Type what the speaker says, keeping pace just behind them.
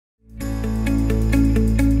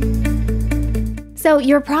So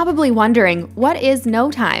you're probably wondering, what is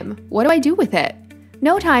NoTime? What do I do with it?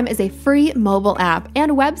 NoTime is a free mobile app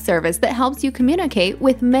and web service that helps you communicate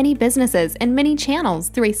with many businesses and many channels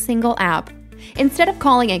through a single app. Instead of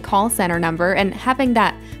calling a call center number and having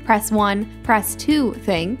that press 1, press 2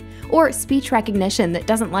 thing, or speech recognition that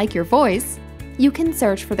doesn't like your voice, you can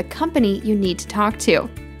search for the company you need to talk to.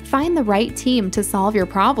 Find the right team to solve your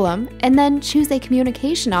problem, and then choose a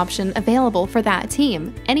communication option available for that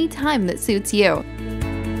team anytime that suits you.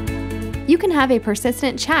 You can have a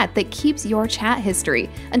persistent chat that keeps your chat history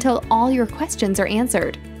until all your questions are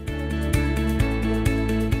answered.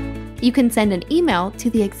 You can send an email to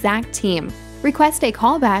the exact team, request a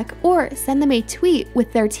callback, or send them a tweet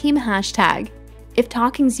with their team hashtag. If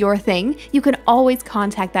talking's your thing, you can always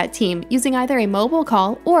contact that team using either a mobile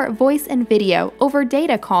call or voice and video over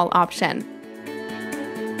data call option.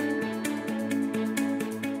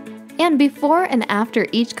 And before and after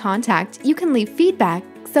each contact, you can leave feedback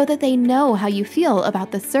so that they know how you feel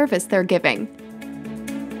about the service they're giving.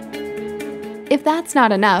 If that's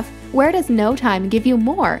not enough, where does NoTime give you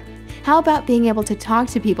more? How about being able to talk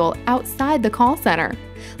to people outside the call center?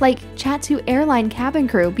 Like chat to airline cabin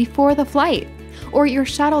crew before the flight, or your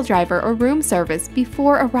shuttle driver or room service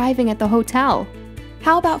before arriving at the hotel?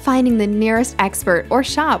 How about finding the nearest expert or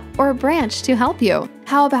shop or branch to help you?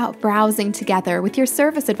 How about browsing together with your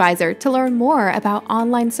service advisor to learn more about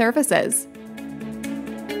online services?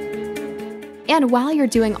 And while you're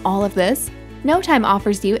doing all of this, NoTime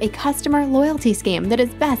offers you a customer loyalty scheme that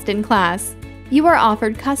is best in class. You are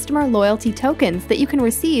offered customer loyalty tokens that you can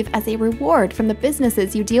receive as a reward from the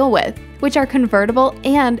businesses you deal with, which are convertible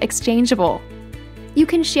and exchangeable. You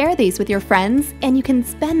can share these with your friends, and you can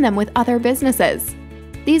spend them with other businesses.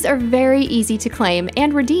 These are very easy to claim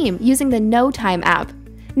and redeem using the NoTime app.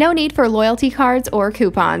 No need for loyalty cards or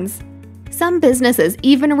coupons. Some businesses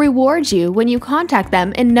even reward you when you contact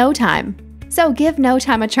them in NoTime. So give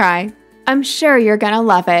NoTime a try. I'm sure you're gonna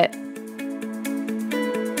love it.